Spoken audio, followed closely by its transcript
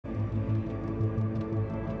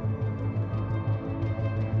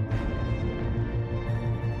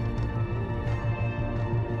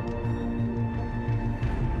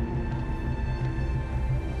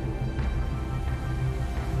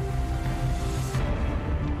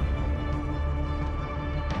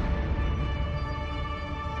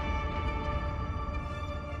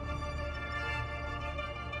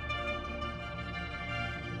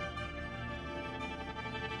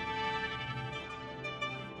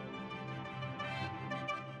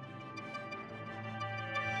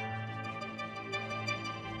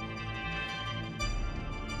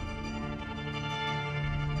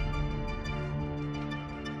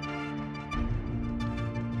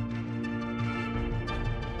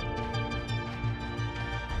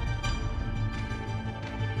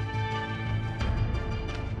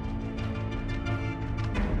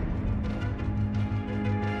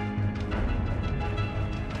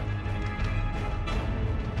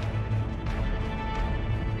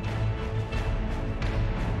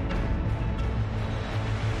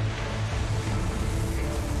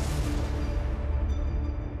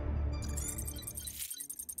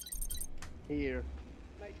here.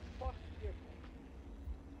 Mate, fuck you.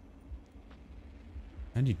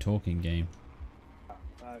 And you talking game.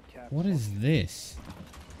 Okay. What is this?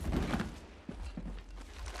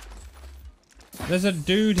 There's a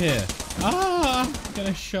dude here. Ah! Get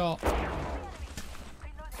a shot.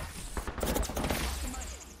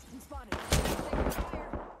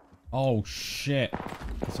 Oh shit.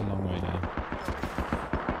 That's a long way down.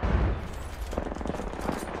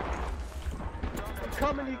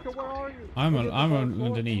 Coming, Nico, where are you? I'm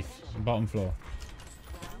underneath, bottom floor.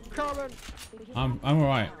 Coming. I'm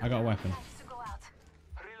alright. I got a weapon.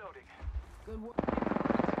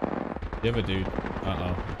 The other dude.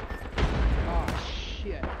 Uh-oh. Oh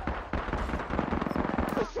shit.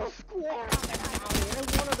 It's a squad.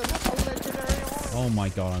 One of them is so legendary. Oh my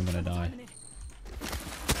god, I'm gonna die.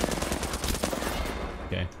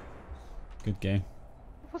 Okay. Good game.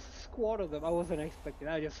 It was a squad of them. I wasn't expecting.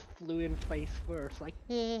 I just flew in face first, like.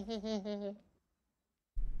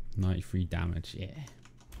 93 damage, yeah.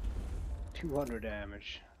 200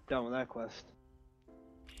 damage. Done with that quest.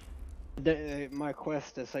 My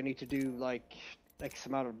quest is I need to do like X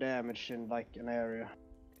amount of damage in like an area.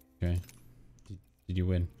 Okay. Did you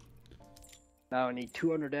win? Now I need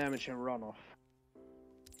 200 damage and runoff.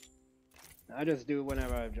 I just do it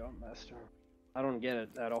whenever I have Jump Master. I don't get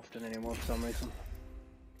it that often anymore for some reason.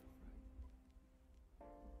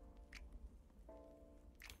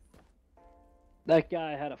 That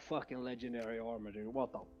guy had a fucking legendary armor, dude.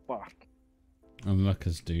 What the fuck? I'm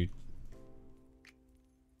Lucas, dude.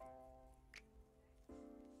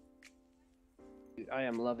 Dude, I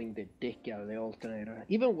am loving the dick out of the alternator.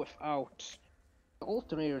 Even without... The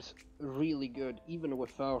alternator's really good, even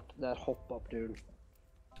without that hop up, dude.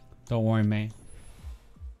 Don't worry, man.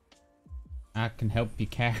 I can help you,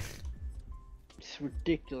 cat. It's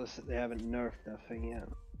ridiculous that they haven't nerfed that thing yet.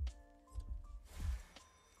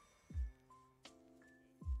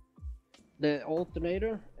 The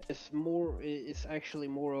alternator is actually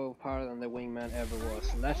more overpowered than the wingman ever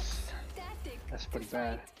was, and that's pretty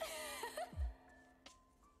bad.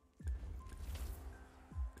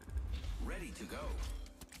 Ready to go.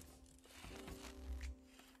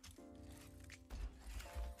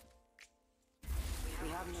 We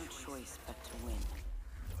have no choice but to win.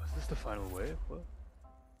 Is this the final wave? What?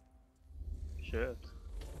 Shit.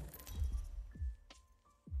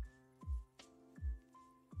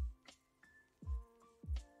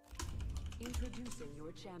 Introducing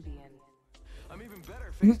your champion. I'm even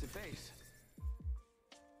better face to face.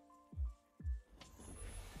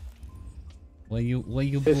 Where you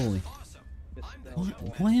bully? Awesome.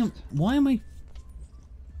 Why am I?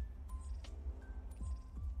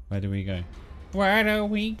 Where do we go? Where do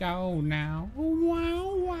we go now?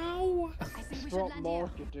 Wow, wow. Drop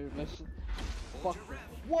market, dude. Let's. Fuck.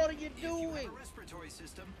 What are you doing? Respiratory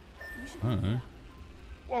system. I don't know.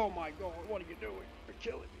 Oh my god, what are you doing? You're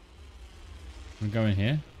killing me. We're going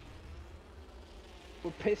here.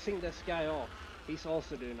 We're pissing this guy off. He's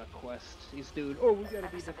also doing a quest. He's doing, oh, we gotta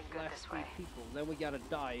be the last 3 people. Then we gotta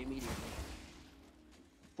die immediately.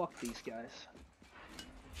 Fuck these guys.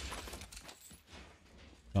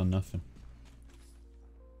 Got nothing.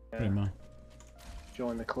 Pretty much.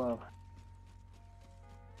 Join the club.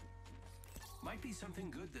 Might be something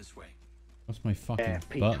good this way. What's my fucking Yeah,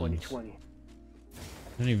 buttons? P2020.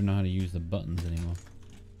 I don't even know how to use the buttons anymore.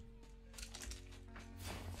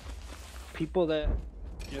 People that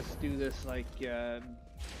just do this like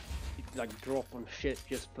drop on shit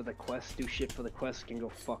just for the quest, do shit for the quest, can go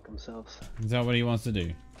fuck themselves. Is that what he wants to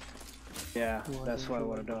do? Yeah, that's what I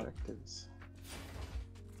would have done.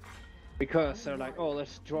 Because they're like, oh,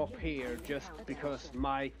 let's drop here just because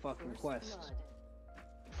my fucking quest.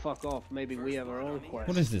 Fuck off, maybe we have our own quest.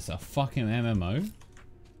 What is this, a fucking MMO?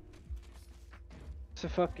 So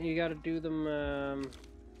fucking, you gotta do them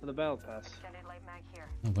for the battle pass.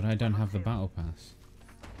 Oh, but I don't have the battle pass.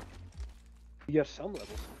 You get some levels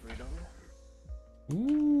for free, don't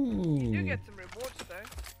you? Ooh. You do get some rewards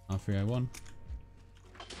though. R301.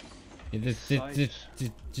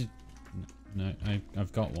 No,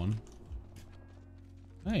 I've got one.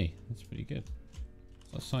 Hey, that's pretty good.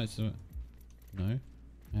 What sights are it? No,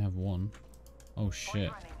 I have one. Oh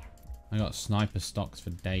shit. I got sniper stocks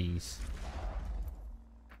for days.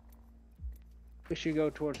 We should go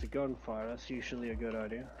towards the gunfire, that's usually a good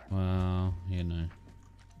idea. Well, you know.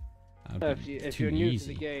 If you're new to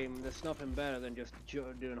the game, there's nothing better than just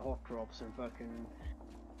doing hot drops and fucking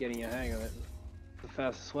getting a hang of it. The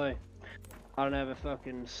fastest way. I don't have a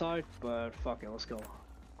fucking sight, but fuck it, let's go.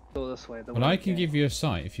 Go this way. Well, I can give you a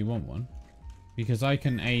sight if you want one. Because I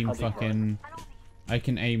can aim fucking... I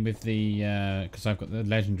can aim with the... because I've got the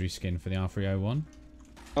legendary skin for the R301.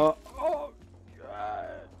 Oh,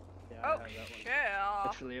 that one. Yeah.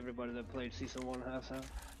 Literally everybody that played season 1 has that. So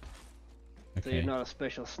Okay. you're not a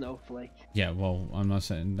special snowflake. Yeah, well, I'm not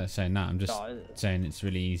saying that. I'm just No, saying it's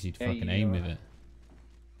really easy to Yeah, fucking you aim are. with it.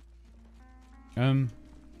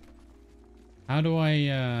 How do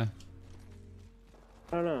I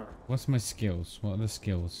don't know. what's my skills? What are the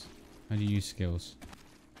skills? How do you use skills?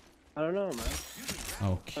 I don't know, man. Oh, I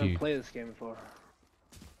haven't Q. played this game before.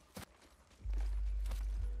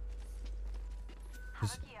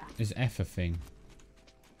 Is F a thing?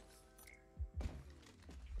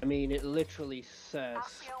 I mean, it literally says,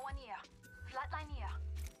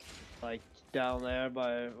 like, down there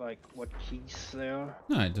by, like, what keys they are.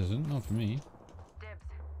 No, it doesn't. Not for me.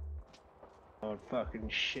 Oh, fucking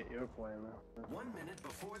shit, you're playing now. 1 minute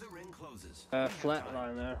before the ring closes.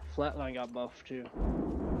 Flatline there. Flatline got buffed too.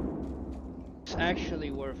 It's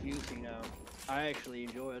actually worth using now. I actually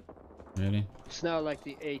enjoy it. Really? It's not like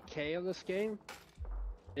the 8K of this game.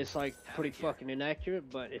 It's like pretty fucking inaccurate,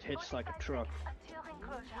 but it hits like a truck.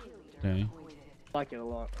 Okay. I like it a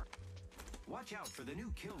lot. Watch out for the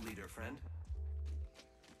new kill leader, friend.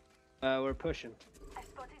 We're pushing.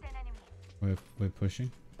 We're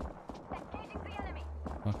pushing.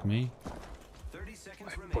 Fuck me. 30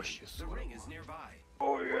 seconds remaining. push you The ring is nearby.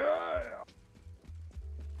 Oh yeah.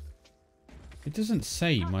 It doesn't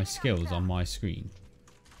say my skills on my screen.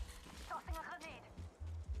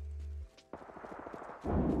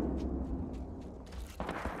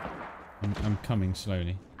 I'm coming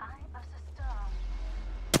slowly.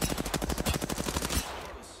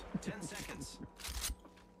 Close. 10 seconds.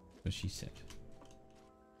 What she said.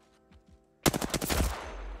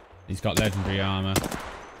 He's got legendary armor.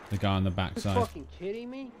 The guy on the You backside. fucking kidding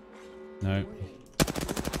me? No.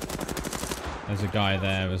 There's a guy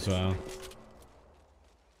there as well.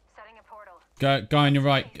 Guy on your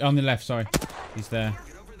right, on the left, sorry. He's there.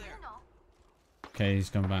 Get over there. Okay, he's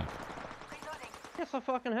come back. Yes, I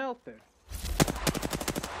fucking helped her.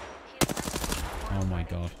 Oh my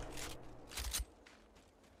god.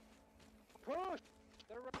 Push!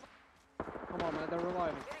 Come on, man, they're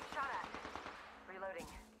reviving. Getting shot at. Reloading.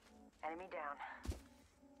 Enemy down.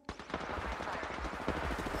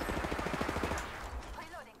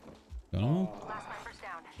 Reloading. Got him all? Last sniper's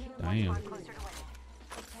down. Damn. Closer to winning.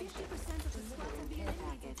 50% of the squad will be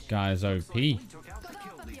eliminated. Guy's OP. We took out the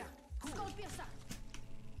kill leader.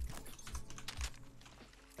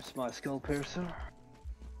 It's my skull piercer.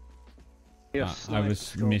 Yes, I was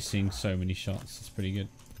skull. missing so many shots. It's pretty good.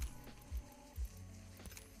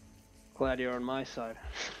 Glad you're on my side.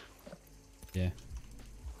 Yeah.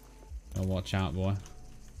 Oh, watch out, boy.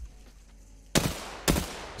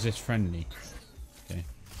 Is this friendly? Okay.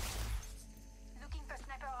 Looking for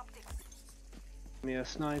sniper optics. Give me a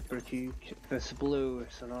sniper key. If it's blue,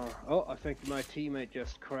 it's an R. Oh, I think my teammate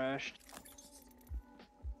just crashed.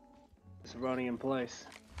 It's running in place.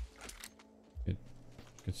 Good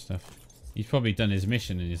stuff. He's probably done his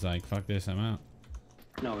mission and he's like, fuck this, I'm out.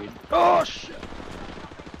 No, he. Oh shit!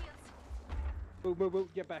 Move, move,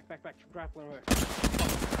 move! Get back, back, back! Grappling away.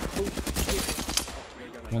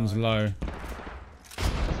 One's low.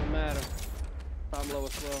 Doesn't matter. I'm low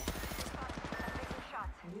as well.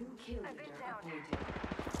 New kill leader appointed.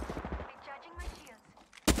 Recharging my shields.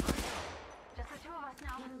 Just the two of us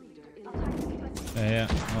now. I'll try to keep us. Yeah, yeah.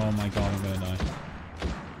 Oh my god, I'm gonna die.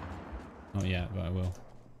 Not yet, but I will.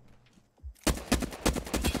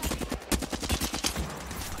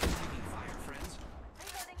 Taking fire, friends.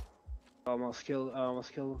 Reloading. Almost killed. I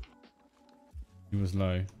almost killed him. He was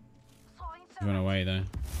low. Throwing He went thermite. away though.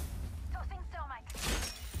 Tossing thermite.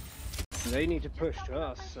 They need to push to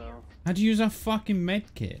us, so. How'd you use a fucking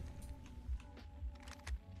medkit?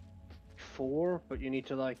 4, but you need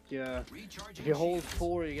to like, Recharging if you hold shields.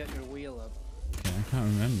 4, you get your wheel up. Okay, I can't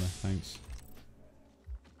remember, thanks.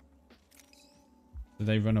 Did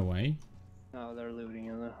they run away? No, they're looting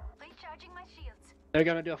in there. Recharging my shields. They're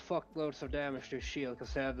gonna do a fuckload of damage to his shield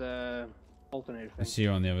because they have the alternator I thing. see you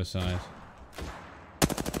on the other side.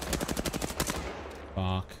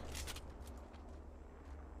 Fuck.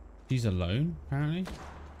 He's alone, apparently.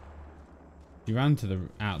 He ran to the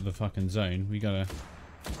out of the fucking zone. We gotta.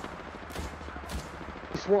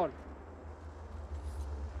 This one.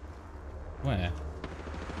 Where?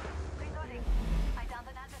 Reloading. I downed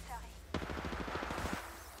an adversary.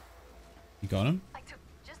 You got him? I took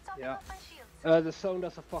just something Yeah. off my shields. The zone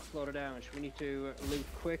does a fuckload of damage. We need to loot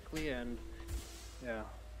quickly and yeah.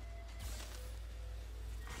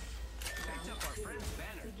 Picked up our friend's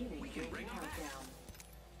banner. We can bring him back.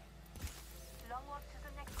 Long walk to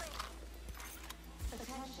the next ring.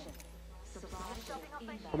 Attention. Supply ship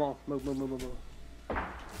inbound. Come on, move, move, move, move, move.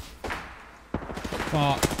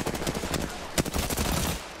 Fuck.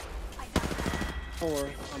 I downed Or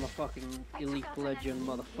I'm a fucking elite legend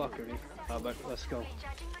motherfucker. But let's go.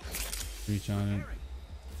 Recharging.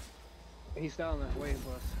 He's down there waiting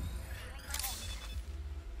for us.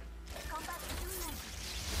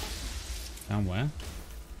 Down where?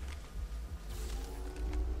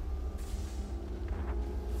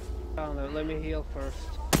 Down there, let me heal first.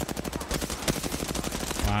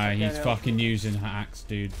 Ah, he's fucking using her axe,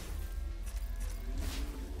 dude.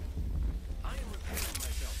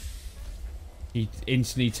 He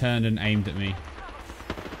instantly turned and aimed at me.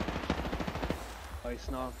 Oh, he's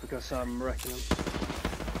not, because I'm wrecking him.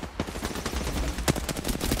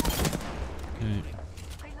 Okay.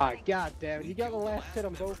 Ah, god damn it, you got the last hit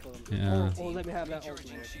on both of them. Yeah. Or let me have that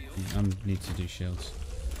ultimate. I need to do shields.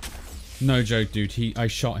 No joke, dude. I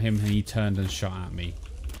shot him and he turned and shot at me.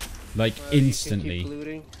 Like, instantly. You keep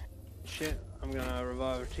looting. Shit, I'm gonna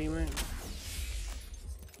revive our teammate.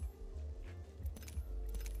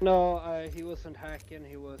 No, he wasn't hacking,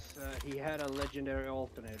 he had a legendary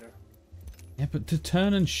alternator. Yeah, but to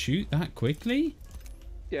turn and shoot that quickly?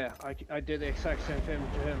 Yeah, I did the exact same thing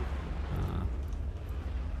to him. Ah.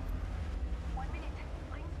 1 minute.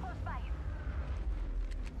 Rings close by.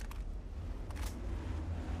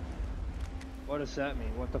 What does that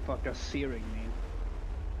mean? What the fuck does searing mean?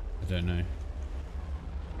 I don't know.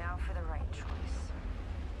 Now for the right choice.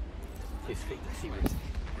 Great.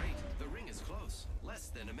 The ring is close. Less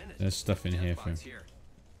than a minute. There's stuff in here for him. Here.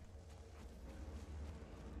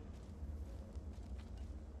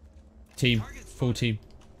 Team. Full team.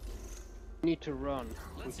 We need to run.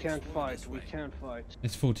 We can't fight. We can't fight.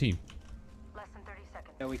 It's full team. Less than 30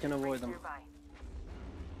 seconds. Yeah, we can avoid them. Nearby.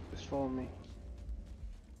 Just follow me.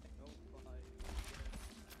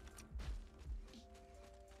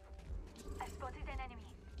 I spotted an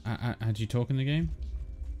enemy. How'd you talk in the game?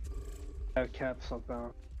 I have caps locked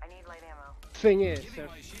down. I need light ammo. Thing is,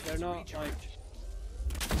 they're not like. 10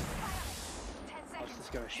 I was seconds.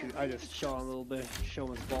 just gonna shoot. I just shot him a little bit. Show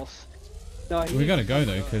him his boss. No, We gotta go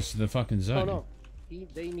though, because the fucking zone. Oh no,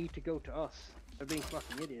 they need to go to us. They're being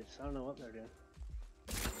fucking idiots. I don't know what they're doing.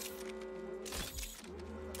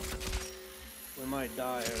 We might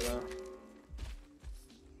die here though.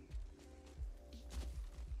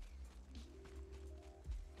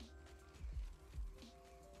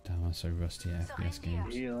 Damn, I'm so rusty at FPS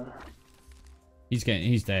games. Yeah. He's dead.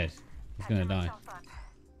 He's gonna die. Myself up.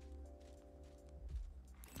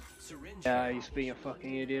 Syringe. Yeah, he's being a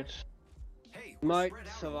fucking idiot. Hey, He might spread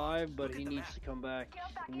out. survive, but Look he at the needs map. to come back Care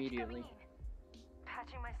package immediately. coming in.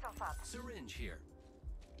 Patching myself up. Syringe here.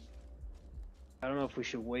 I don't know if we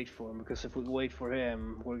should wait for him, because if we wait for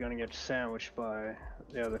him, we're gonna get sandwiched by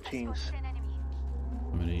the other I teams. spotted an enemy.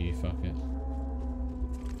 I'm gonna you fuck it.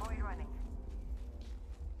 Void running.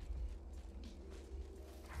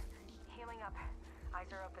 Healing up. Eyes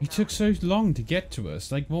are open. He now. took so long to get to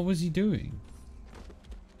us. Like, what was he doing?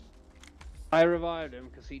 I revived him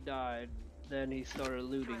because he died. Then he started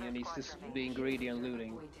looting, and he's just being greedy and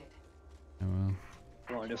looting. Oh well.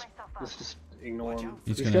 Come on, let's just ignore him.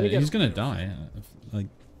 He's get- gonna die. Like,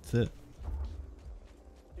 that's it.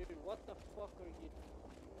 Dude, what the fuck are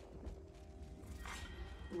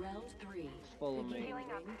you? Round 3. Just follow me.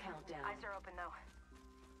 Healing up. Countdown. Eyes are open though.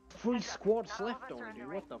 3 squads left only,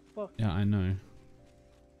 dude. What the fuck? Yeah, I know.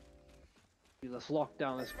 Dude, let's lock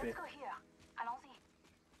down this bit. Let's go here. Allons-y.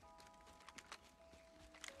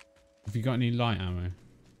 Have you got any light ammo?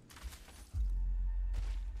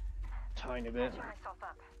 Tiny bit. Patching myself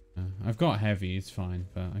up. I've got heavy. It's fine,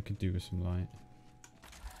 but I could do with some light.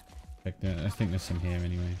 I think there's some here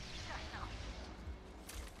anyway.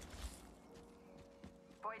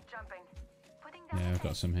 Void jumping. Putting down Yeah, the I've got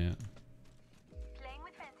fence. some here. Playing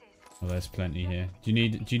with fences. Oh, there's plenty here. Do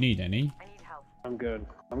you need any? I need help. I'm good.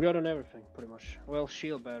 I'm good on everything, pretty much. Well,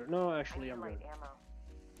 shield better. No, actually, I I'm need good. light ammo.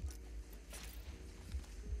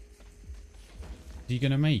 Are you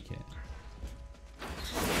gonna make it?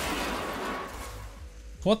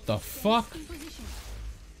 What the fuck? In position.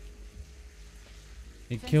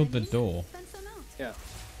 It killed the door. Fence them out. Yeah.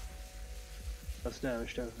 That's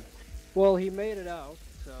damaged everything. Well, he made it out,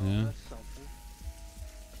 so Yeah. that's something.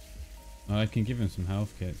 Oh, I can give him some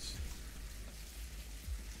health kits.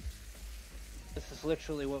 This is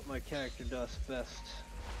literally what my character does best.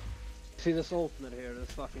 See this ultimate here,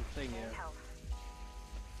 this fucking thing Need here, help.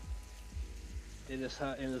 in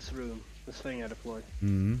this room, this thing I deployed.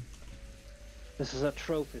 Hmm. This is a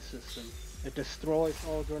trophy system. It destroys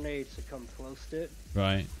all grenades that come close to it.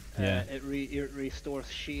 Right. Yeah. It restores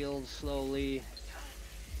shields slowly,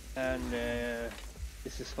 and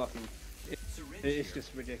it's just fucking. It's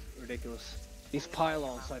just ridiculous. These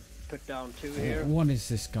pylons I put down too here. What is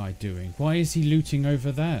this guy doing? Why is he looting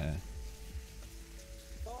over there?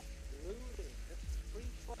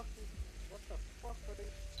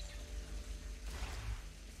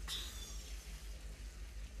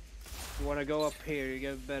 You want to go up here,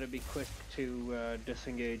 you better be quick to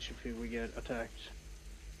disengage if we get attacked.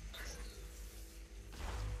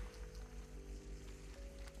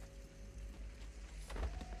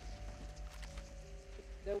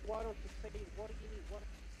 Then why don't you say, what do you need? What?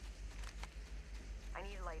 I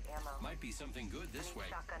need light ammo. Might be something good this way.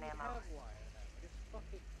 Shotgun ammo.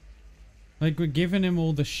 Like, we're giving him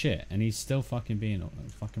all the shit, and he's still fucking being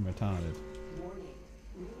fucking retarded. Warning.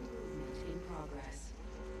 Movement in progress.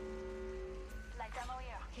 Light ammo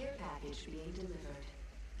here. Care package being delivered.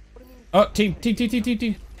 Oh, team. Enemy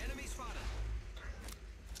spotted.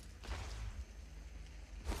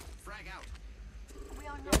 Frag out. We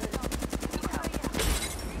are not.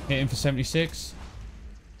 Hit him for 76.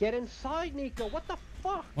 Get inside, Nico. What the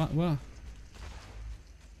fuck? What?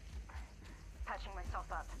 Patching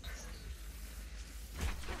myself up.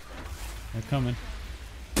 They're coming.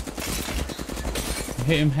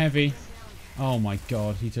 Hit him heavy. Oh my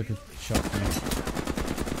god, he took a shot from me.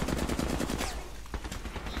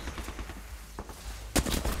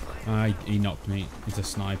 He knocked me. He's a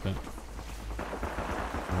sniper.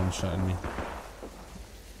 One-shotted me.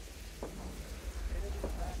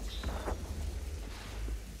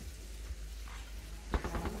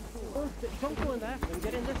 Don't go in that one.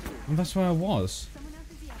 Get in this one. And that's where I was. Someone else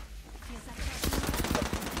is here.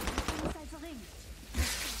 Inside the ring.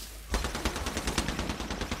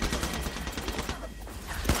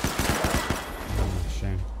 Oh,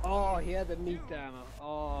 shame. Oh, he had the meat ammo.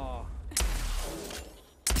 Oh.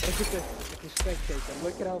 Look at the spectator.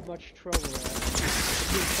 Look at how much trouble that is.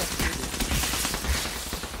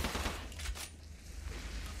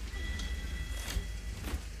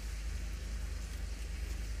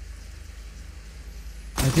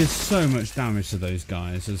 I did so much damage to those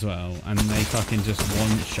guys as well, and they fucking just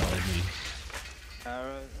one-shotted me.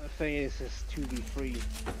 The thing is, it's 2v3.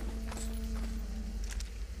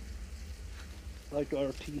 Like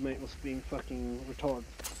our teammate was being fucking retarded.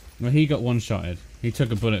 Well, he got one-shotted. He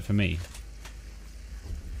took a bullet for me.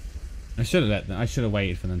 I should have let them. I should have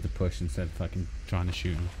waited for them to push instead of fucking trying to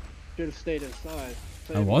shoot him. Should have stayed inside.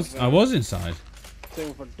 I was inside.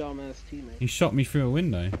 Same for dumbass teammate. He shot me through a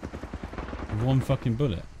window. One fucking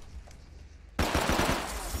bullet.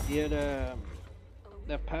 Yeah,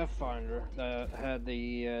 the Pathfinder that had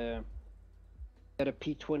the had a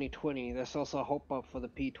P2020. There's also a hop up for the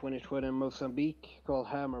P2020 in Mozambique called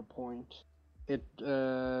Hammer Point. It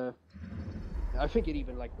I think it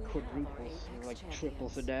even like quadruples, like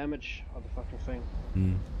triples the damage of the fucking thing.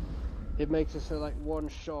 Mm. It makes it so like one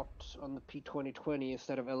shot on the P2020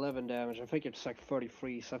 instead of 11 damage. I think it's like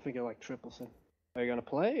 33, so I think it like triples it. Are you gonna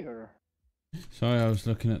play or? Sorry, I was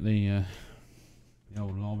looking at the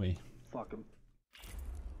old lobby. Fuck him.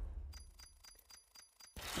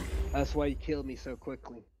 That's why you killed me so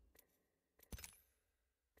quickly.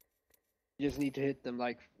 You just need to hit them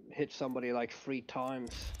hit somebody like 3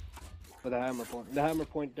 times with a hammer point. The hammer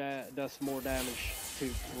point does more damage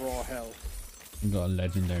to raw health. You got a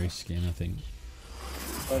legendary skin, I think.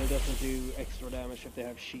 But it doesn't do extra damage if they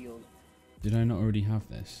have shield. Did I not already have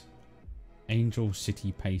this? Angel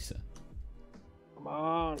City Pacer. Come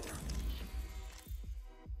on.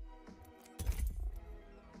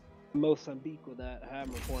 Mozambique with that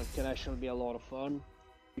hammer point can actually be a lot of fun.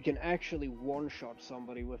 You can actually one-shot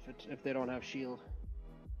somebody with it if they don't have shield.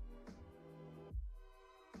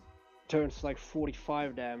 Turns like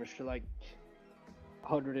 45 damage to like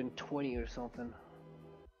 120 or something.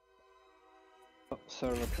 Oh,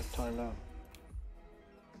 server timed out.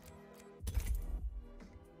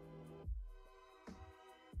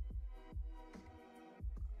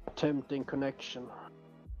 Attempting connection.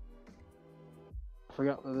 I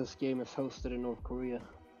forgot that this game is hosted in North Korea.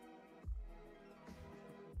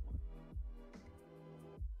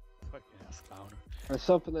 Fucking ass clown. There's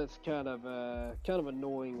something that's kind of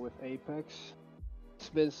annoying with Apex. It's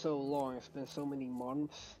been so long, it's been so many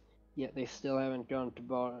months, yet they still haven't gone to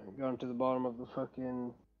the bottom of the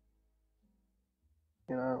fucking,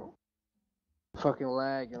 fucking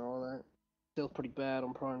lag and all that. Still pretty bad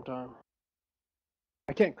on prime time.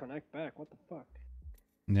 I can't connect back. What the fuck?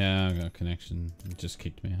 Yeah, I got a connection. It just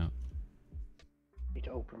kicked me out. Need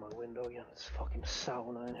to open my window again. It's fucking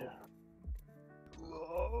sauna in here.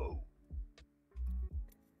 Whoa.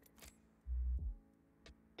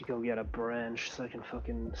 To go get a branch so I can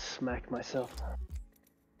fucking smack myself.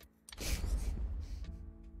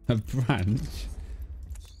 A branch?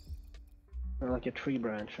 Or like a tree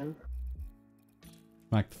branch, huh?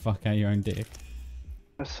 Smack the fuck out of your own dick.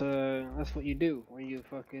 That's what you do when you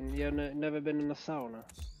fucking... You've never been in a sauna.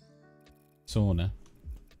 Sauna.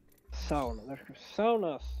 Sauna. There's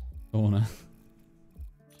saunas. Sauna.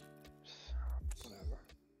 Whatever.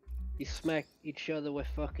 You smack each other with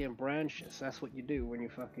fucking branches. That's what you do when you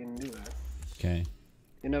fucking do that. Okay.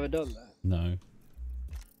 You never done that? No.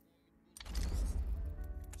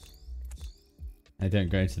 I don't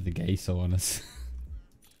go to the gay saunas.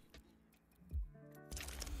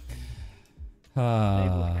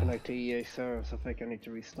 Able to connect to EA servers. I think I need to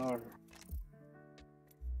restart.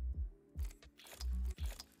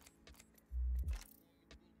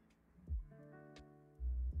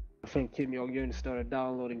 I think Kim Jong-un started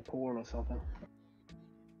downloading porn or something.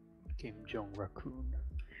 Kim Jong Raccoon.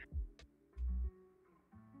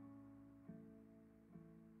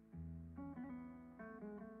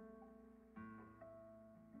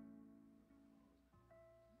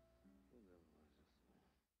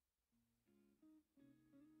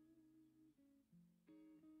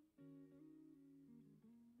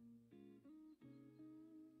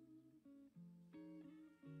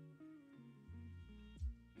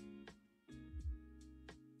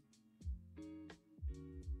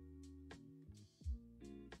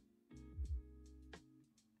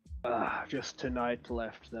 Just tonight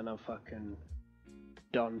left, then I'm fucking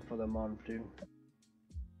done for the month, dude.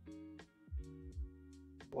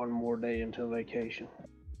 One more day until vacation.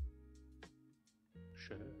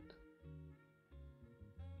 Shit.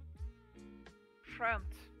 Front.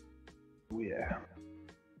 Yeah.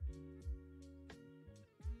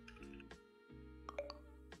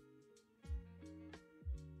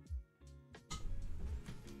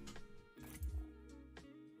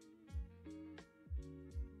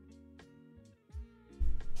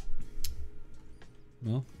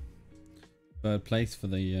 Well, third place for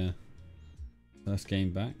the first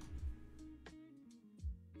game back.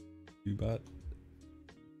 Too bad.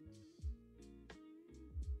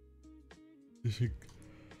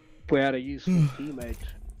 We had a useful teammate.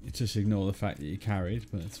 You just ignore the fact that you carried,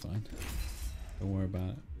 but it's fine. Don't worry about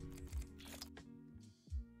it.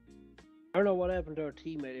 I don't know what happened to our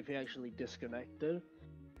teammate if he actually disconnected,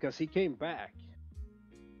 because he came back.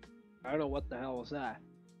 I don't know what the hell was that.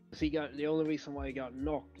 He got the only reason why he got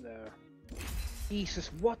knocked there.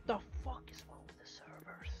 Jesus, what the fuck is wrong with the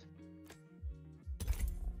servers?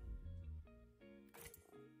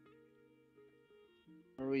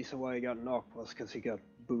 The reason why he got knocked was because he got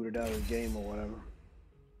booted out of the game or whatever.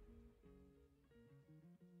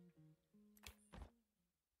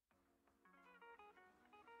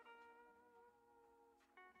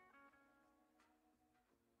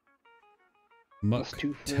 Muck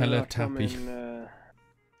teletappy.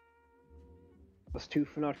 Was two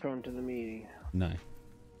for not coming to the meeting. No.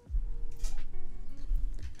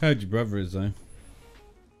 Heard your brother is though.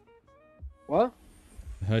 What?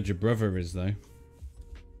 Heard your brother is though. You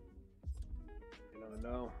don't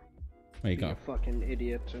know. Where you He's got? a fucking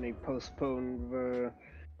idiot, and he postponed the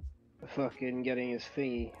fucking getting his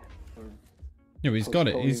thingy. Yeah, but he's got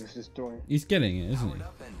it. Postponed He's getting it, isn't Powered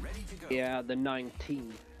up and ready to go. he? Yeah, the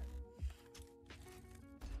 19th.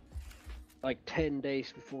 Like 10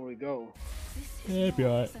 days before we go. This Yeah, is it'd be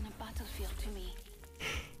more alright. than a battlefield to me.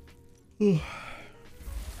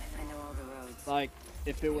 I know all the roads. Like,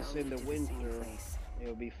 if it was in the They all lead to same winter, place. it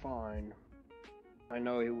would be fine. I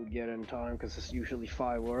know he would get in time because it's usually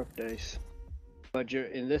 5 work days. But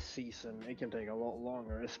in this season, it can take a lot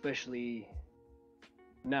longer, especially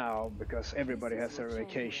now because everybody has their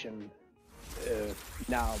vacation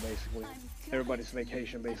now, basically. Everybody's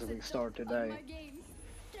vacation basically start today.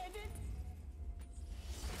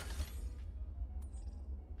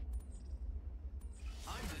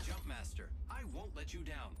 I'm the jump master. I won't let you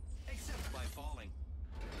down, except by falling.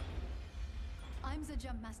 I'm the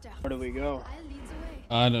jump master. Where do we go? I'll lead the way.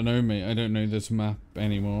 I don't know, mate. I don't know this map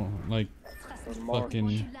anymore. Like, On Mars. fucking,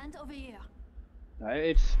 You land over here.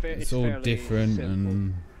 It's all fairly different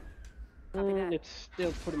simple. and It's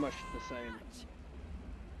still pretty much the same.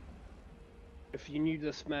 If you knew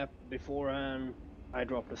this map beforehand, I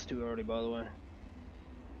dropped this too early, by the way.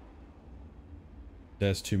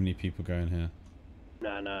 there's too many people going here.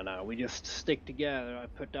 No. We just stick together. I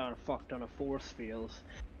put down a fuck ton of force fields.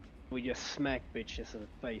 We just smack bitches in the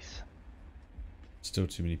face. Still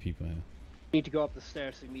too many people here. Need to go up the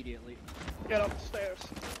stairs immediately. Get up the stairs.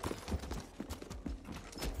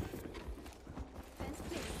 Fence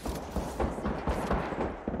place.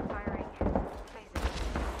 Firing.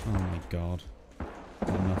 Phasing. Oh my god.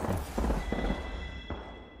 Got nothing.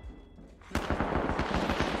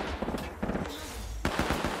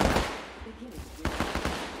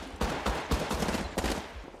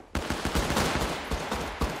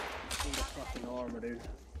 Need a fucking armor, dude.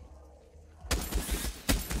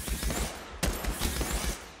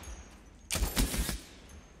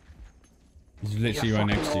 He's literally right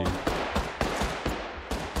next to you. Reloading.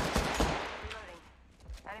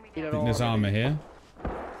 Enemy Need I an think there's armor here.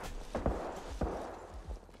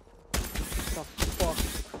 The fuck?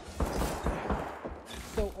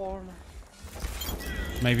 So armor.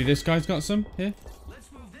 Maybe this guy's got some here.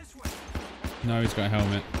 Let's move this way. No, he's got a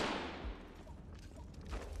helmet.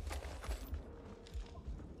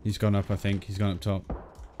 He's gone up, I think. He's gone up top.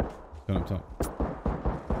 He's gone up top.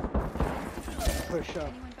 Push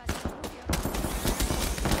up. Anyone back to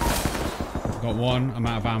I've got one. I'm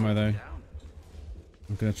out of ammo though.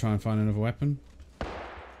 I'm gonna try and find another weapon.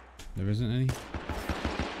 There isn't any.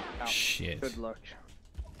 Ow. Shit. Good luck.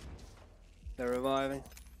 They're reviving.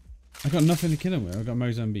 I got nothing to kill him with. I got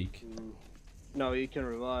Mozambique. No, you can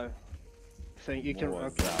revive. Think you can.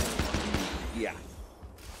 Okay. Yeah.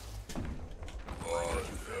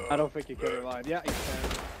 I don't think you can revive. Yeah, you can.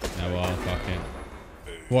 Oh well, fuck it.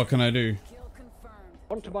 What can I do?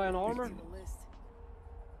 Want to buy an armor?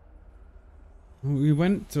 We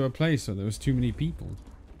went to a place where there was too many people.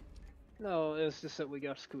 No, it's just that we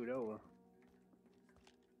got screwed over. I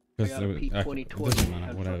Because got a it P2020 doesn't matter,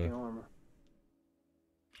 and whatever. fucking armor.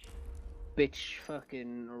 Bitch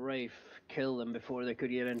fucking Rafe killed them before they could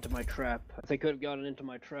get into my trap. If they could have gotten into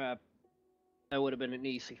my trap, that would have been an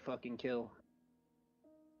easy fucking kill.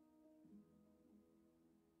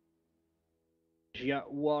 She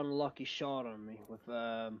got one lucky shot on me with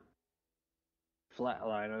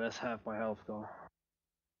flatliner. That's half my health gone.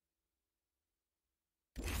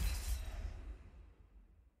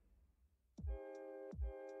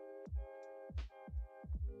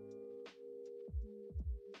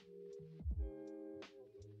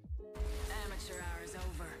 Amateur hour is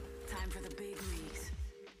over. Time for the big leagues.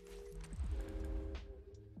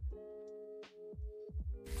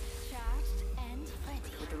 charged and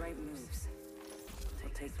ready. With the right moves,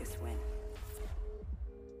 we'll take this win.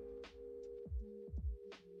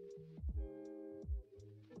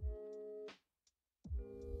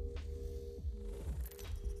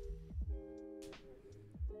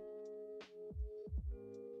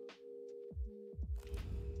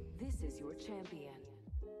 This is your champion.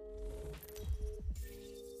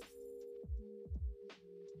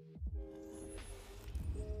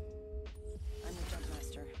 I'm the jump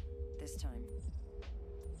master. This time.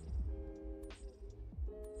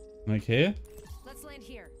 Like here? Let's land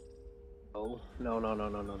here. Oh, no.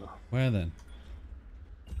 Where then?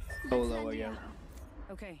 Solo again.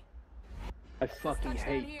 Okay, I fucking Touchdown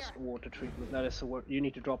hate here. water treatment. That is the word. You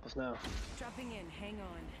need to drop us now. dropping in. Hang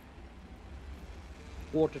on.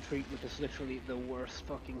 Water treatment is literally the worst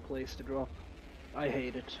fucking place to drop. I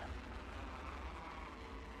hate it.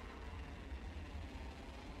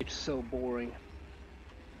 It's so boring.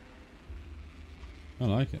 I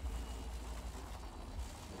like it.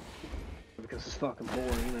 Because it's fucking boring,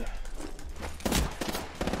 isn't it?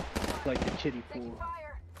 It's like the kiddie pool.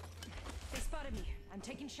 They spotted me. I'm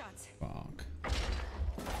taking shots. Fuck.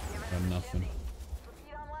 Got nothing.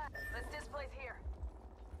 Repeat on left. Let's displace here.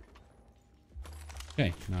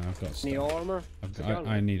 Okay, now I've got Any stuff. armor? I've It's a got, gun.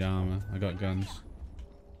 I need armor. I got guns.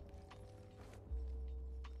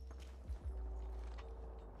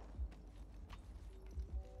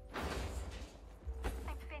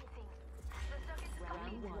 I'm fencing. The circuit is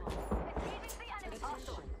complete. Engaging the enemy.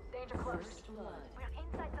 Hostile. Danger close. We're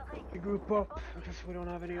inside the ring. We group up because we don't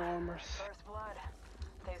have any armors. First blood.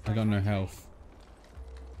 I got no health.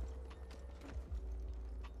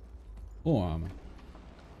 Or armor.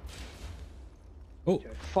 Oh, Okay,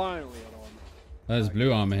 finally an armor. there's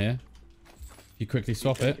blue armor here. If you quickly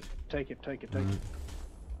swap Take it. Take it. Alright.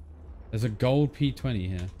 There's a gold P20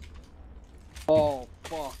 here. Oh,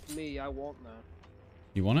 fuck me. I want that.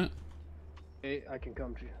 You want it? Okay, I can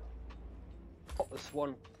come to you. Oh, there's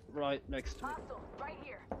one right next to me. Hostile. Right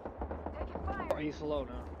here. Taking fire. Oh, he's low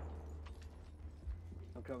now.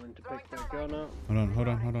 I'm coming to pick that gun up. Hold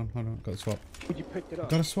on. Got to swap. Did you pick it up?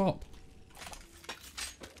 Got to swap.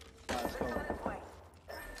 Let's go. This way.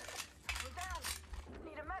 We're down.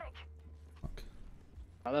 Need a medic. Fuck.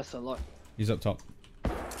 Oh, that's a lot. He's up top.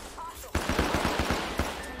 Okay,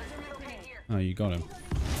 here. Oh, you got him.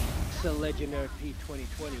 It's a legendary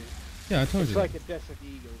P2020. Yeah, I told It's you. like a Desert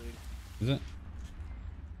Eagle, dude. Is it?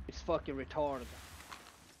 It's fucking retarded.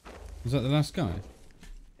 Was that the last guy?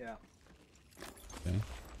 Yeah. Okay.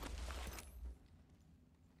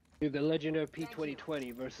 Dude, the legendary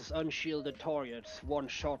P2020 versus unshielded targets, one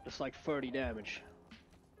shot is like 30 damage.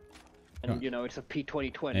 And Right. you know, it's a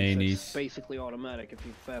P2020, so Ainies. it's basically automatic if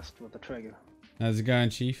you fast with the trigger. How's it going,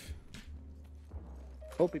 Chief?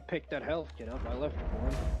 Hope he picked that health kit up, I left it for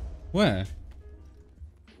him. Where?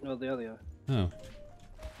 No, the other. Oh,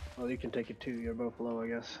 Well, you can take it too, you're both low, I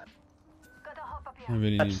guess. Got a hop up I here.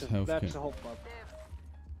 really need That's health a kit. hope up.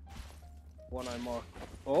 One I marked.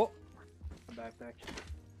 Oh! Backpack.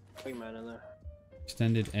 Big man in there.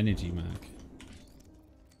 Extended energy mag.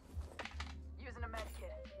 Using a med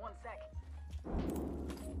kit. 1 sec.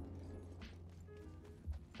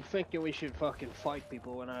 I'm thinking we should fucking fight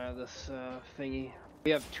people when I have this thingy.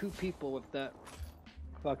 We have 2 people with that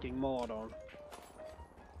fucking mod on.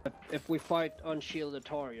 But if we fight unshielded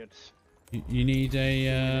targets, You need a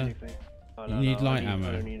anything. Oh, you need light I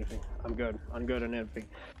ammo. don't need anything. I'm good. I'm good on everything.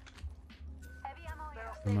 Heavy ammo here.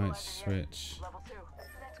 I might switch. Level 2.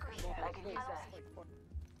 Let's go here. I can use that.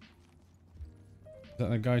 Is that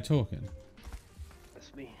the guy talking?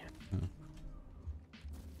 That's me. Oh.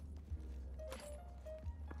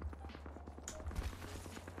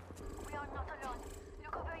 We are not alone.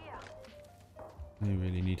 Look over here. I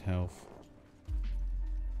really need health.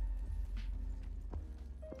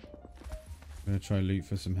 I'm gonna try loot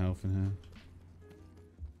for some health in here.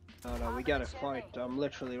 Oh no, we gotta fight. I'm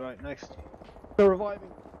literally right next to you. They're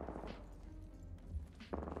reviving.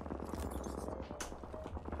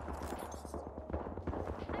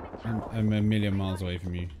 I'm a million miles away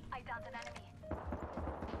from you. I downed an enemy.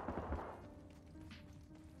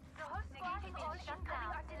 The whole squad is all shut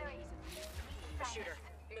down. Artillery. Shooter,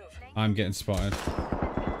 move. I'm getting spotted.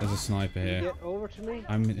 There's a sniper here. Get over to me.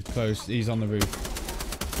 I'm close. He's on the roof.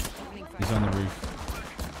 He's on the roof.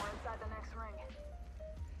 We're inside the next ring.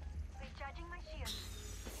 Recharging my shield.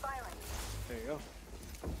 Firing. There you go.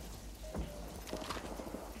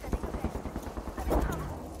 Setting a vest. I'm in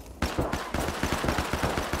trouble.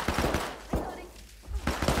 Reloading.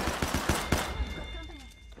 Company.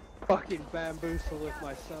 Fucking bamboozle with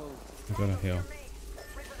my soul. I gotta heal.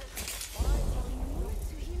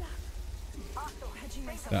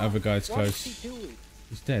 That other guy's What's close. he doing?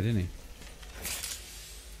 He's dead, isn't he?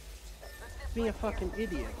 Be a fucking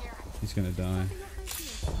idiot. He's gonna die.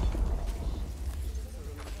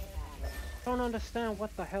 I don't understand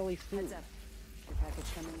what the hell he's doing. Heads up. Your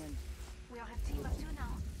package coming in. We are a team of 2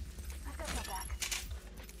 now. I've got your back.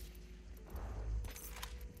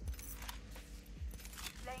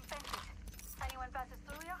 Laying fences. Anyone passes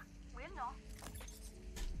through here, we'll know.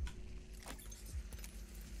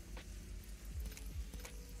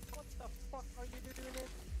 What the fuck are you doing it?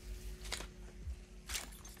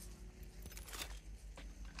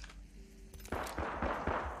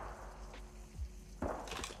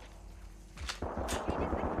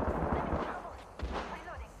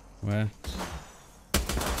 Where?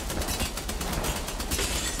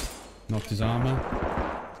 Knocked his armor.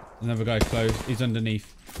 Another guy close. He's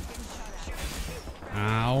underneath.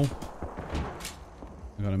 Ow.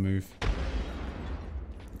 I gotta move.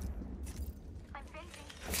 I'm fencing.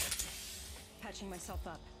 Patching myself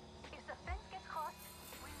up. If the fence gets crossed,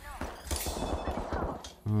 we'll know. I'm in trouble.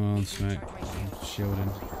 Oh, I'm smack. I'm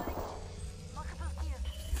shielding. Multiple kills. I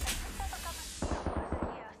picked up a couple kills over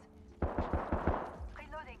the years.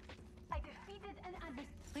 Reloading. I defeated an adversary.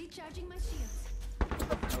 Recharging my shields.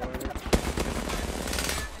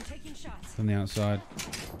 I'm taking shots. On the outside.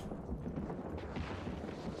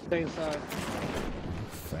 Stay inside.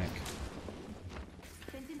 Feck.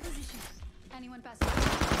 Fence in position. Anyone passing?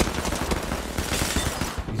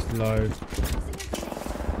 He's low.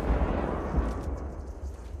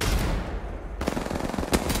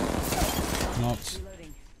 Knocked.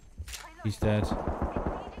 Reloading. He's dead.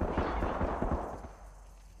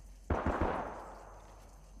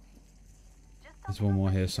 There's one more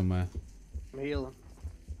here somewhere. I'm healing.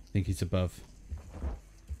 I think he's above.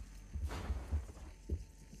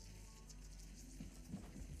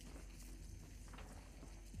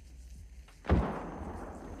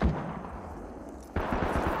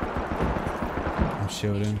 I'm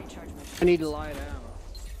shielding. I need light ammo.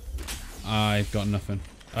 I've got nothing.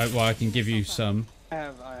 Well, I can give you some. I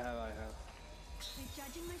have.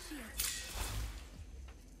 Recharging my shields.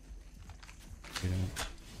 You don't.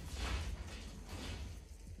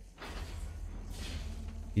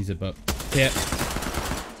 He's above. Yeah. Taking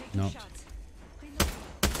Knocked. shots.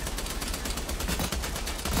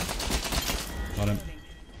 Got him. Reloading.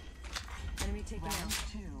 Enemy taken out.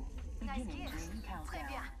 Nice kills. Très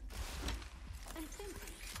bien. And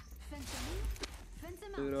fencing. Fence them in. Fence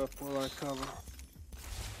them Suit out. up while I cover.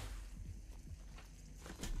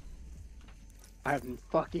 I have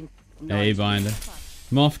fucking. Hey, Binder.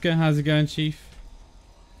 Mofka, how's it going, Chief?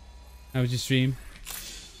 How was your stream?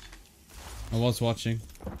 I was watching.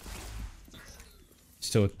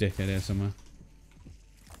 Still a dickhead here somewhere.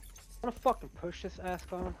 I wanna fucking push this ass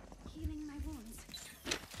clown. Healing my wounds.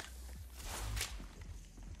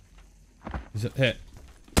 Is it hit?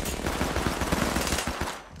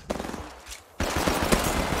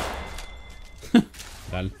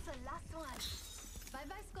 Lol. This is the last one. Bye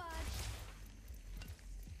bye, squad.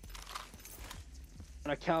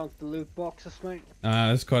 I count the loot boxes, mate?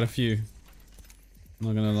 There's quite a few. I'm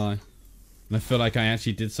not gonna lie. And I feel like I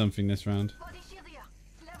actually did something this round. Body shield here.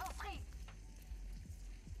 Level 3.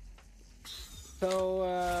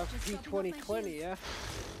 So, P2020, yeah?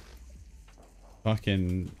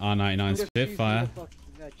 Fucking R99 Spitfire.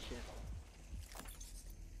 That shit.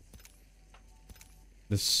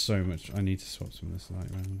 There's so much. I need to swap some of this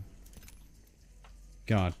light round.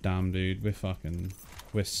 God damn, dude.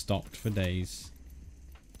 We're stocked for days.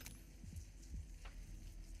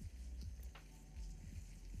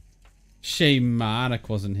 Shame Marek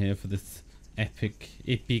wasn't here for this epic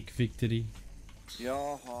victory.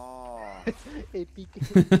 Jaha. Epic. A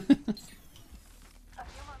few more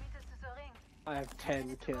meters to the ring. I have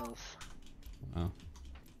 10 kills. Wow.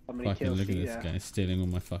 How many Fucking kills look do at you this have? guy stealing all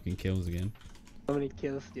my fucking kills again. How many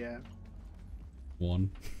kills do you have? 1.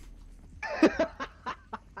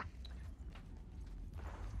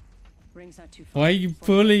 Ring's not too far. Why are you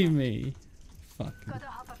bullying me? Fucking. Gotta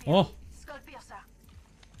hop up here. Oh, Skull piercer.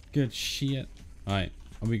 good shit. Alright,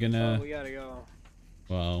 are we gonna... Oh, we gotta go.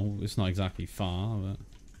 Well, it's not exactly far, but...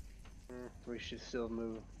 We should still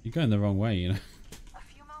move. You're going the wrong way, you know. A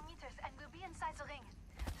few more meters and we'll be inside the ring.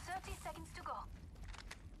 30 seconds to go.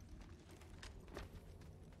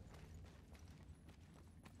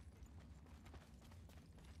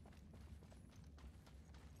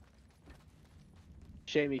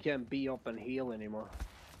 Shame you can't be up and heal anymore.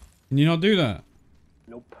 Can you not do that?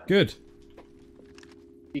 Nope. Good.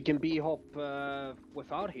 You can be hop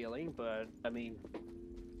without healing, but I mean,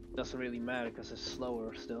 doesn't really matter because it's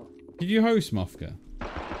slower still. Did you host Mofka?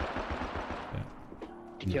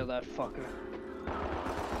 Kill that fucker.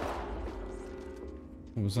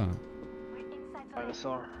 What was that? We're inside the ring.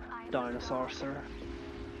 Dinosaur. Dinosaur, sir.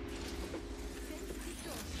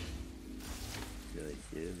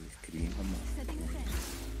 Setting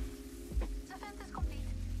fence. The fence is complete.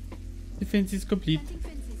 Defense is complete. Planting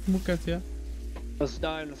fences. Mukatia. Those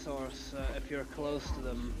dinosaurs, if you're close to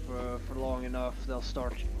them for long enough, they'll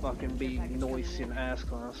start fucking being noisy and ass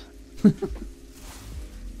class.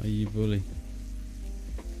 Are you bully?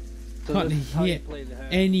 So Can't this is how you hit play the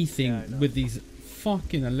hand. anything Yeah, I know. with these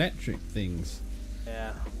fucking electric things.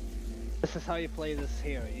 Yeah. This is how you play this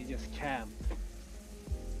hero, you just camp.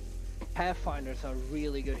 Pathfinder's a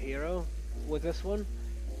really good hero with this one,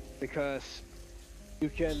 because you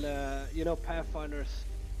can, you know Pathfinder's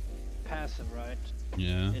passive, right?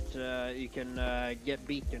 Yeah. It, you can get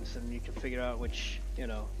beacons and you can figure out which, you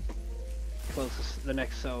know, closest, the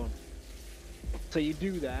next zone. So you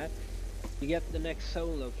do that, you get the next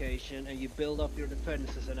zone location and you build up your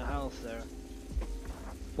defenses in a house there.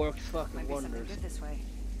 Works fucking Might be something wonders. good this way.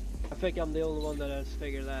 I think I'm the only one that has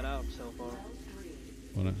figured that out so far.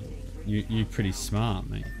 Well, you're pretty smart,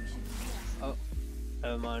 mate. Oh,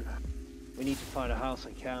 never mind. We need to find a house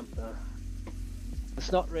and camp there.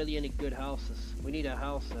 There's not really any good houses. We need a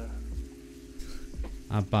house there.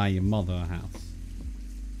 I'll buy your mother a house.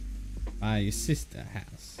 Buy your sister a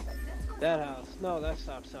house. That house? No, that's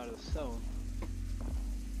outside of the zone.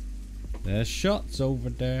 There's shots over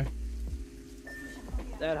there.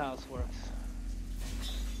 That house works.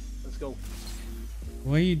 Let's go.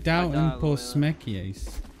 Why are you doubting dial poor away, Smecky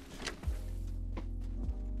Ace?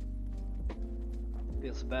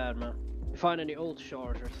 Feels bad, man. If you find any old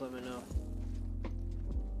chargers, let me know.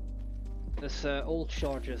 This old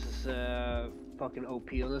charges is fucking OP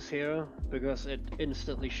on this hero because it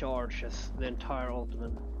instantly charges the entire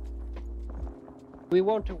ultimate. Do we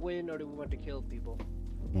want to win or do we want to kill people?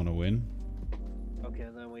 Want to win? Okay,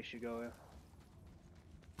 then we should go here.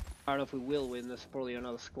 I don't know if we will win. There's probably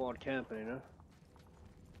another squad camping, you know?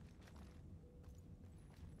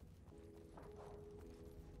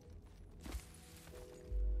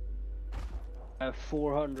 I have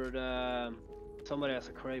 400, somebody has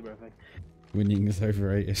a Kraber, I think. Winning is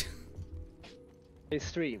overrated. He's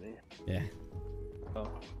streaming. Yeah. Oh,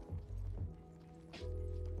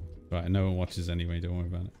 Right, no one watches anyway, don't worry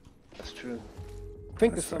about it. that's true. I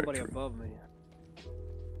think That's there's very somebody true. above me.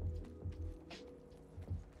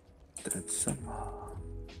 That's some.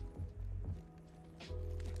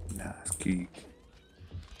 Nice geek.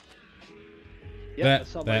 Yeah, There, there's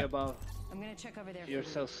somebody there. above. I'm gonna check over there. You're for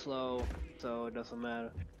so you. slow, so it doesn't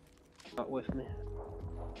matter. Not with me.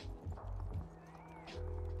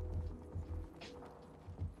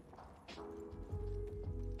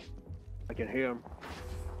 I can hear him.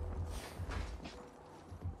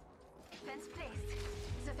 Fence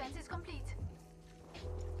placed. The fence is complete.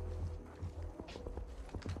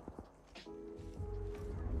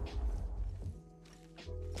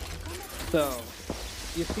 So,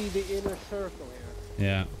 you see the inner circle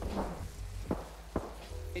here. Yeah.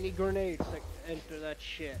 Any grenades, like enter that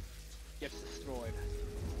shit gets destroyed.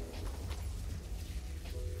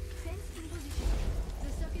 Fence in position. The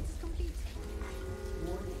circuit is complete.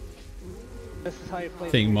 This is how you play.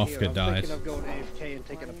 I think the Mofka hero. I'm died. thinking of going AFK and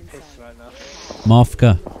taking a piss right now.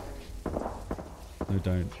 Mofka. No,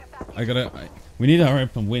 don't. We need to hurry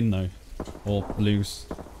up and win though, or lose.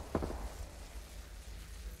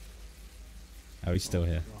 Oh, he's still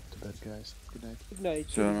here. Off to bed, guys. Good night. Good night.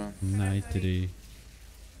 Sure, man. Night, did he?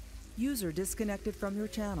 User disconnected from your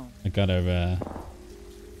channel. I gotta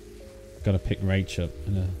pick Rach up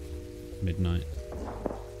in midnight.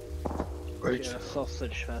 Yeah,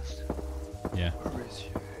 sausage fest. Yeah.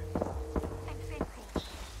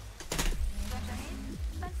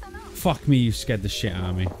 Fuck me, you scared the shit out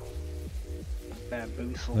of me.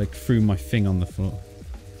 Bamboozle. Like threw my thing on the floor.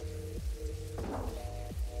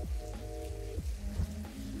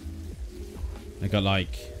 I got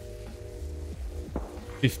like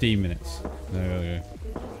 15 minutes. There we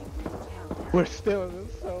go. We're still in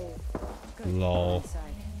this zone. Lol.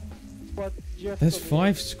 But just There's on the 5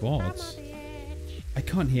 edge. squads. I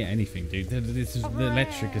can't hear anything, dude. The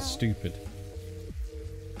electric is stupid.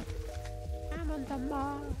 I'm on the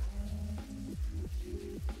mark.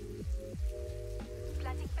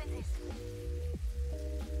 Planting fences.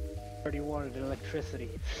 Already wanted electricity.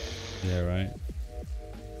 Yeah, right.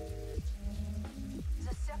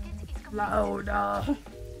 The circuit is complete. Louder.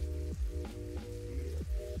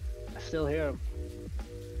 I still hear him.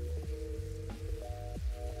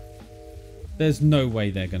 There's no way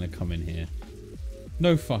they're gonna come in here.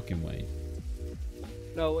 No fucking way.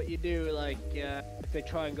 No, what you do, like, if they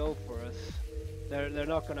try and go for us, they're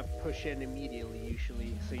not gonna push in immediately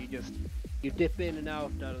usually. So you dip in and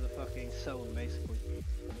out of the fucking zone basically.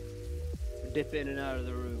 You dip in and out of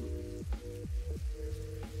the room.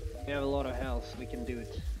 We have a lot of health, so we can do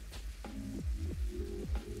it.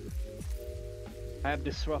 I have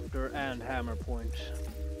disruptor and hammer point.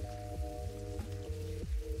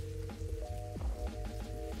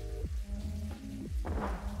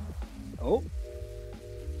 Oh.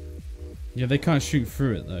 Yeah, they can't shoot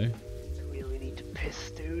through it though. I really need to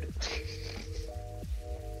piss, dude.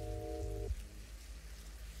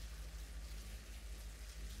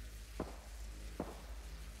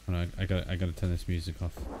 Oh, no, I gotta turn this music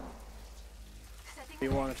off. We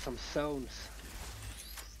wanted some sounds.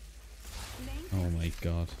 Oh my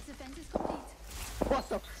god. The fence is complete. What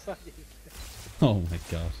the fuck? Oh my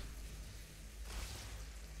god.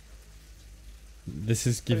 This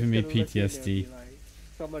is giving me PTSD.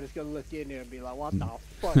 Somebody's gonna look in there and be like, what the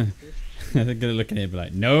fuck is this? They're gonna look at it and be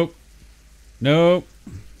like, nope. Nope.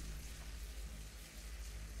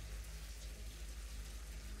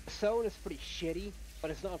 The zone is pretty shitty, but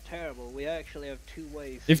it's not terrible. We actually have 2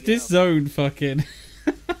 ways. If to this get up. zone fucking...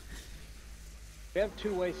 We have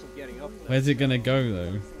 2 ways of getting up there. Where's it gonna go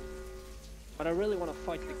though? But I really want to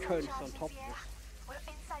fight the cunts on top of us. We're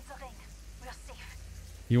inside the ring. We're safe.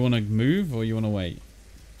 You wanna move or you wanna wait?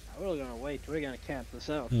 We're gonna wait. We're gonna camp this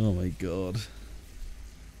out. Oh my god.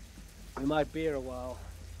 We might be here a while.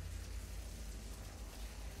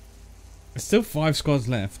 There's still 5 squads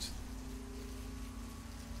left.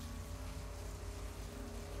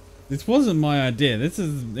 This wasn't my idea. This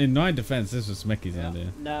is, in my defense, this was Smecky's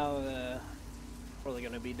idea. Now, probably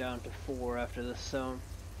gonna be down to 4 after this zone.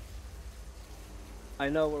 I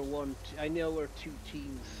know we're 2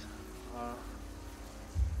 teams.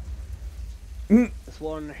 There's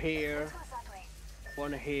one here,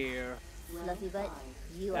 one here,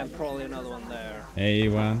 and probably another one there. Hey,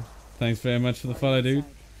 Juan. Thanks very much for the follow, dude.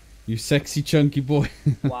 You sexy chunky boy.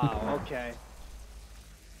 Wow, okay.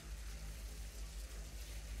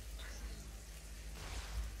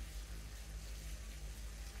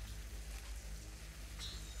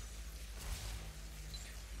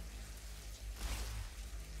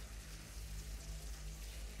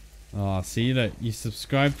 Oh, see that you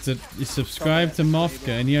subscribe to Mofka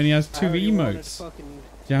and he only has 2 emotes. Do you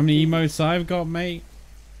know how many emotes I've got, mate?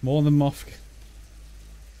 More than Mofka.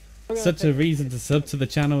 Such a reason to sub to the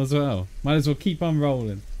channel as well. Might as well keep on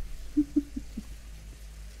rolling.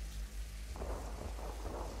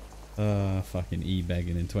 Fucking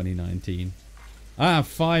e-begging in 2019. I have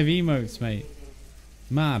 5 emotes, mate.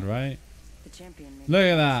 Mad, right? The champion made Look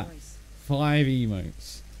at the that. choice. 5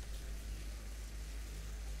 emotes.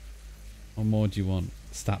 What more do you want?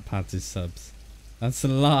 Stat pads is subs. That's a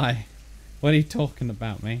lie. What are you talking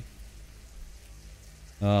about, mate?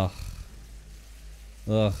 Ugh.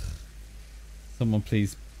 Ugh. Someone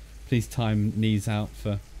please time knees out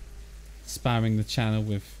for spamming the channel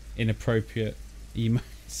with inappropriate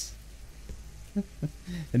emotes.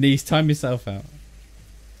 The knees, time yourself out.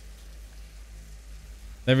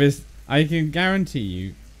 There is I can guarantee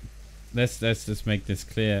you. Let's just make this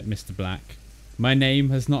clear, Mr. Black. My name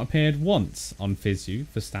has not appeared once on FizzU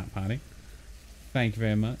for stat padding. Thank you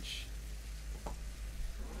very much.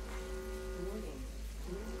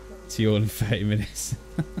 See you all in 30 minutes.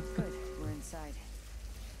 Good. We're inside.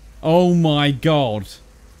 Oh my god.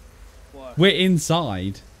 What? We're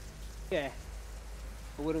inside. Yeah.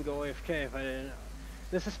 I wouldn't go AFK if I didn't.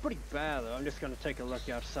 This is pretty bad though. I'm just gonna take a look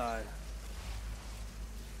outside.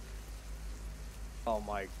 Oh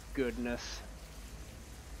my goodness.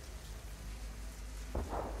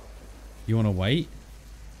 You want to wait?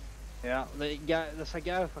 Yeah, there's a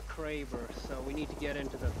guy with a Kraber, so we need to get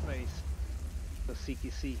into the face. The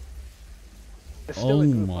CQC. There's still Oh a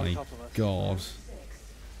group my on top of us. god.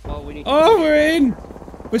 Oh, we need to Oh, we're in!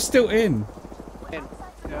 We're still in. in.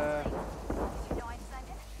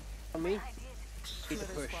 On me? Need to Two other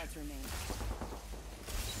push. squads remain.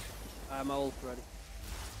 I'm ult ready.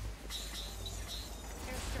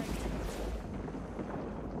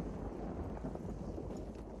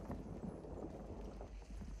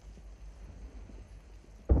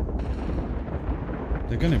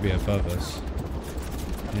 They're going to be above us.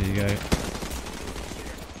 There you go.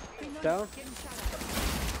 Down?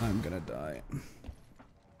 I'm going to die.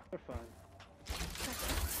 We're fine.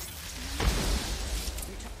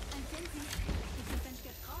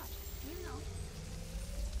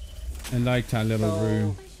 I liked our little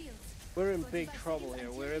room. We're in big trouble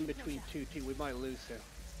here. We're in between two teams. We might lose here.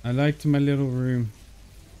 I liked my little room.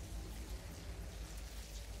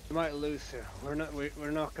 We might lose here. We're not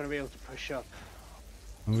going to be able to push up.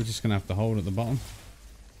 And we're just going to have to hold at the bottom.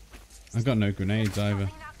 I've got no grenades either.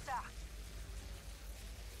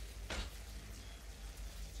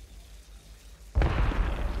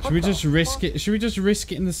 Should we just risk it? Should we just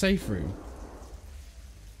risk it in the safe room?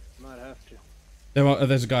 Might have to.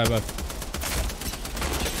 There's a guy above.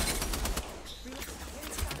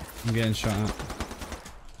 I'm getting shot at.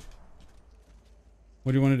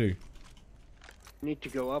 What do you want to do? We need to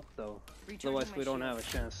go up though. Otherwise we don't have a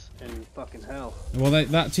chance in fucking hell. Well,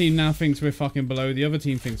 that team now thinks we're fucking below. The other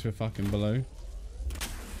team thinks we're fucking below.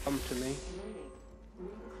 Come to me.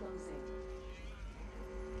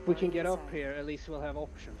 If we can get up here, at least we'll have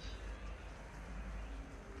options.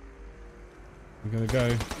 We gotta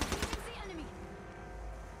go.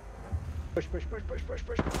 Push, push, push, push, push,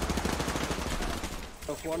 push.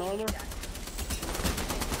 Off one armor.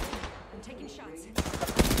 I'm taking shots.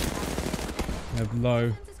 We have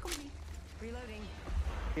low. Reloading.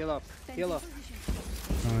 Heal up. Heal up.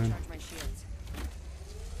 Fine. Charge my shields.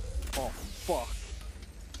 Oh, fuck.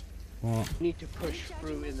 What? We need to push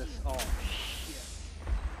through in this. Oh, shit.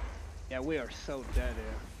 Yeah, we are so dead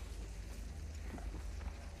here.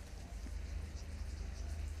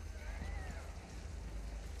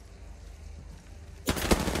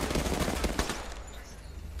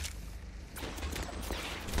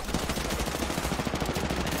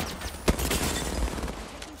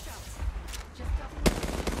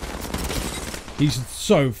 He's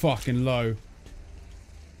so fucking low.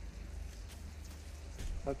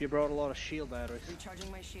 Hope you brought a lot of shield batteries. Recharging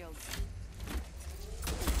my shields.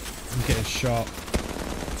 I'm getting shot.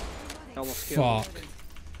 Almost killed. Fuck.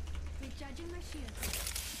 Recharging my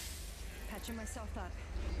shields. Patching myself up.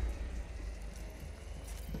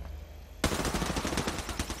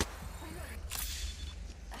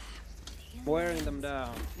 Wearing them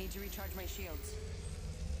down. Need to recharge my shields.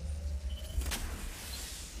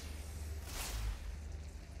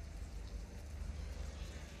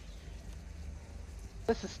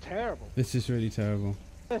 This is terrible. This is really terrible.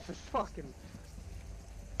 This is fucking.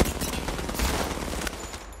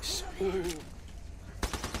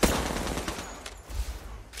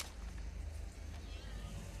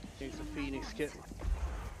 Here's a Phoenix kit.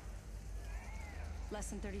 Less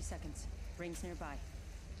than 30 seconds. Rings nearby.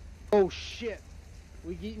 Oh shit!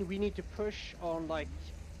 We need to push on like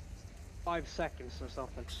 5 seconds or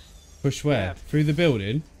something. Push where? Yeah. Through the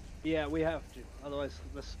building? Yeah, we have to. Otherwise,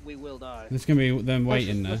 we will die. There's gonna be them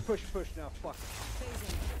waiting there. Let's push now. Fuck.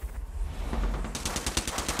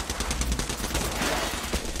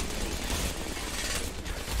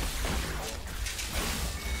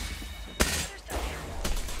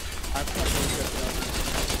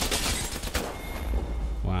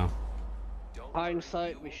 Wow.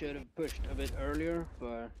 Hindsight, we should have pushed a bit earlier,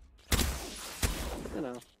 but you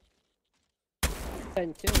know,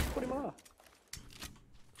 10 kills, put him off.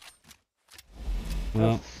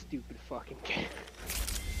 Well, That's a stupid fucking game.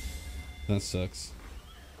 that sucks.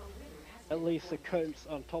 At least the cunts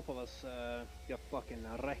on top of us got fucking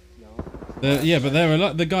wrecked now. Yeah, but they're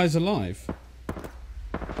alive. The guy's alive.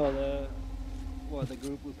 Oh, the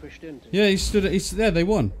group we pushed into. Yeah, he stood. He's there. They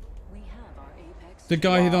won. The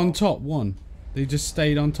guy on top won. They just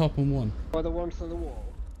stayed on top and won. Or the ones on the wall.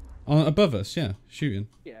 Above us, yeah, shooting.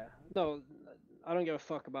 Yeah. No, I don't give a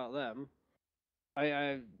fuck about them.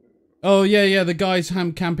 Oh yeah, the guys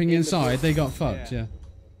camping inside, they got fucked, yeah.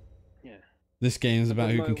 Yeah. This game's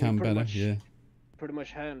about who can camp better, yeah. Pretty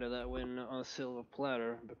much handed that win on a silver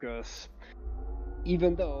platter, because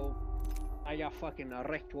even though I got fucking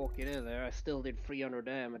wrecked walking in there, I still did 300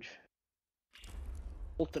 damage.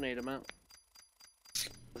 Alternator, man.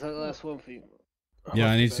 Is that the last one for you? Yeah,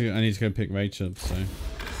 I need to go pick Rach up, so.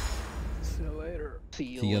 See you later. See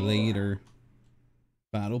you later.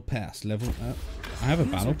 Battle pass level up. I have a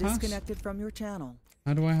battle pass? Disconnected from your channel.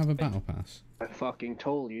 How do I have a battle pass? I fucking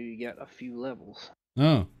told you get a few levels.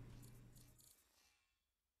 Oh.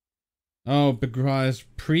 Oh, requires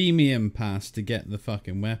premium pass to get the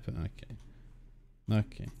fucking weapon.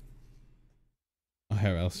 Okay.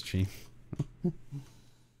 IRL stream.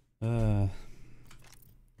 No.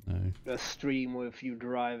 A stream with you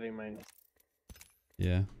driving, man.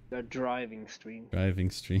 Yeah. A driving stream.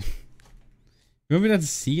 Driving stream. You won't be able to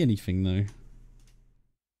see anything though.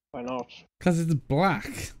 Why not? Because it's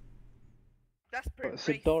black. That's pretty It's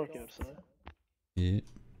so dark outside. Yeah.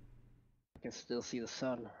 I can still see the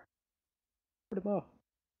sun. Pretty much.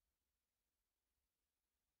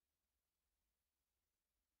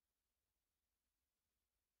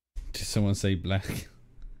 Did someone say black?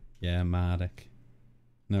 Yeah, Matic.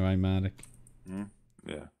 No, I'm Matic.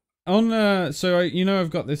 Yeah. On so you know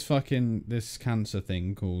I've got this cancer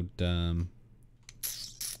thing called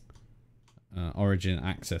Origin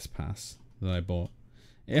Access Pass that I bought.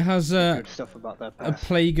 It has good stuff about that pass. a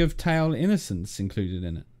Plague of Tale Innocence included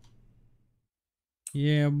in it.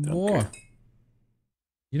 Yeah, boy. Okay.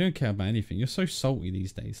 You don't care about anything. You're so salty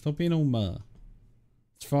these days. Stop being all mur.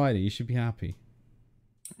 It's Friday. You should be happy.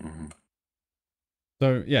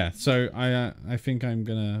 So yeah, so I think I'm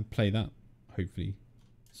gonna play that hopefully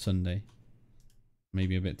Sunday,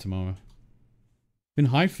 maybe a bit tomorrow. Been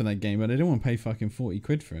hyped for that game, but I don't want to pay fucking 40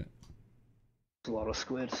 quid for it. It's a lot of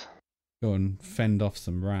squids. Go and fend off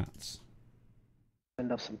some rats.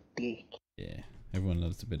 Fend off some dick. Yeah, everyone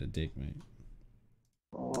loves a bit of dick, mate.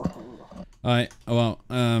 Oh. Alright, well,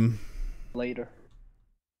 Later.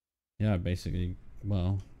 yeah, basically,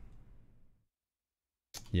 well,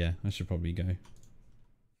 yeah, I should probably go.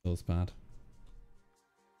 Feels bad.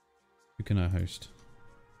 Who can I host?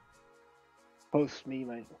 Host me,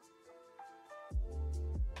 mate.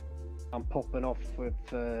 I'm popping off with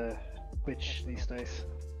Twitch these days.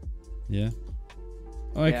 Yeah?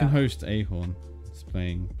 Oh, I can host Ahorn. It's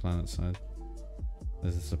playing Planetside.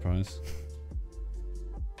 There's a surprise.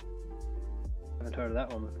 Haven't heard of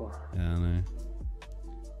that one before. Yeah, I know.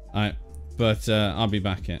 Alright, but I'll be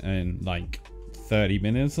back in like 30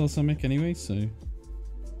 minutes or something anyway, so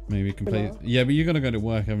maybe we can play. Yeah, but you gotta go to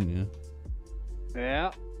work, haven't you?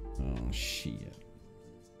 Yeah. Oh, shit.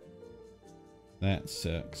 That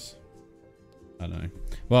sucks. I don't know.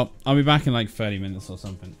 Well, I'll be back in like 30 minutes or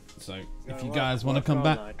something. So if you guys want to come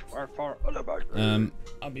back,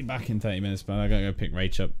 I'll be back in 30 minutes, but I gotta go pick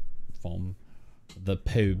Rach up from the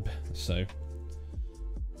pub. So,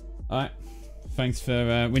 alright. Thanks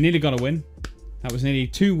for. We nearly got a win. That was nearly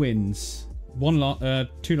 2 wins.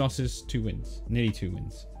 2 losses, 2 wins. Nearly 2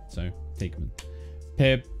 wins. So take them.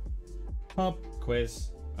 Pib. Pop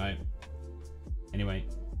quiz. Right. Anyway,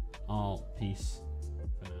 all peace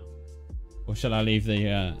for now. Or shall I leave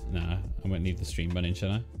the? Nah, I won't leave the stream running.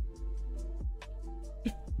 Shall I?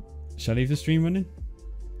 Shall I leave the stream running?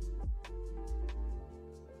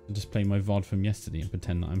 I'll just play my VOD from yesterday and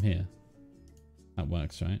pretend that I'm here. That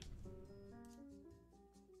works, right?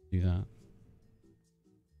 Do that.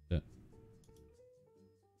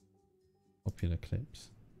 Popular clips.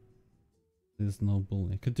 There's no bull.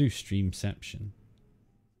 I could do Streamception.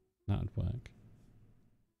 That would work.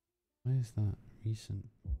 Why is that? Recent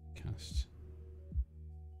broadcast.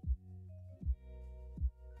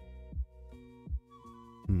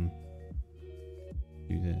 Do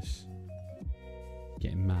this.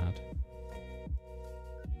 Getting mad.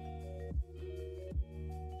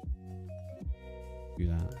 Do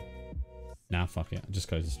that. Nah, fuck it. I'll just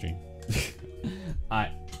close the stream.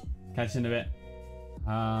 Alright. Catch you in a bit.